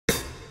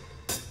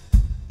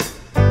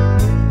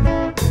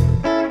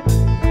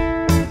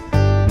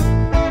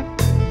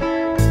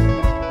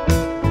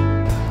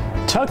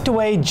Tucked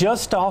away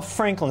just off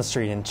Franklin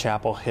Street in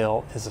Chapel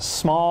Hill is a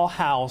small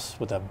house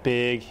with a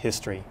big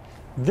history.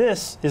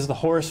 This is the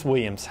Horace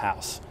Williams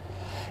house.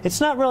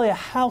 It's not really a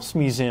house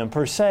museum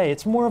per se,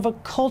 it's more of a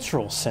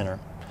cultural center.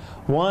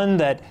 One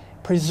that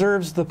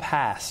preserves the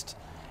past,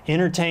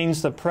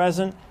 entertains the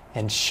present,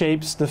 and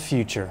shapes the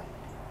future.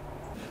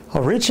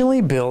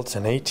 Originally built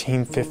in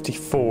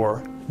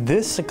 1854,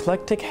 this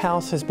eclectic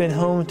house has been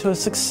home to a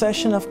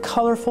succession of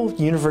colorful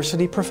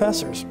university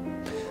professors.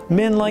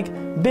 Men like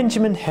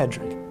Benjamin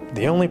Hedrick,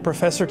 the only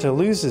professor to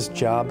lose his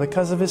job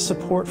because of his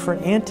support for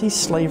an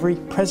anti-slavery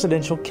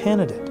presidential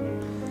candidate.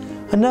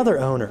 Another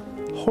owner,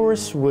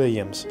 Horace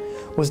Williams,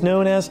 was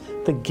known as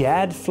the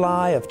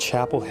gadfly of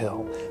Chapel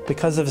Hill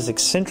because of his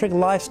eccentric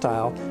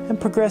lifestyle and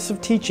progressive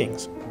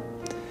teachings.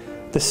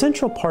 The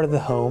central part of the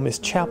home is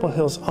Chapel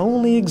Hill's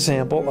only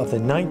example of the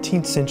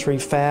 19th century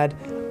fad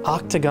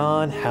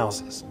octagon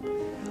houses.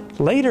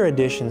 Later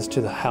additions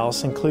to the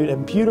house include a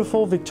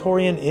beautiful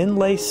Victorian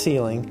inlay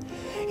ceiling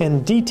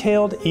and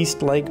detailed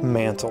Eastlake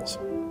mantels.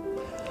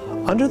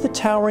 Under the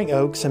towering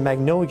oaks and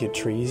magnolia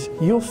trees,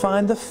 you'll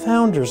find the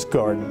Founder's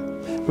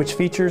Garden, which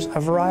features a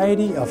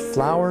variety of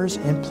flowers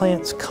and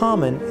plants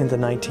common in the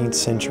 19th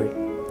century.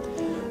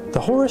 The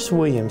Horace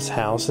Williams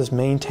House is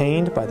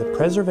maintained by the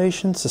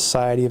Preservation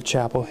Society of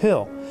Chapel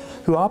Hill,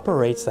 who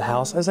operates the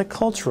house as a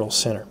cultural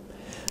center.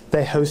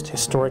 They host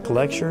historic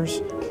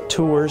lectures,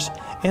 tours,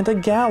 and a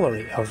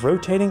gallery of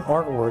rotating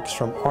artworks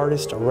from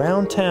artists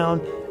around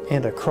town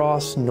and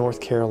across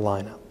North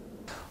Carolina.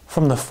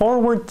 From the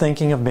forward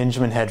thinking of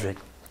Benjamin Hedrick,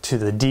 to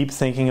the deep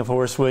thinking of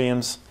Horace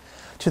Williams,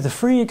 to the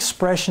free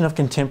expression of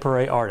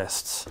contemporary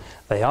artists,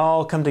 they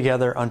all come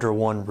together under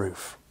one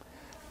roof.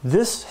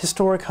 This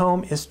historic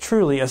home is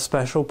truly a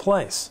special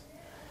place.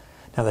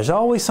 Now there's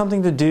always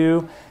something to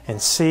do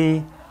and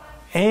see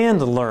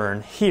and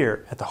learn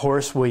here at the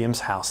Horace Williams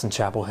House in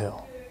Chapel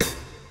Hill.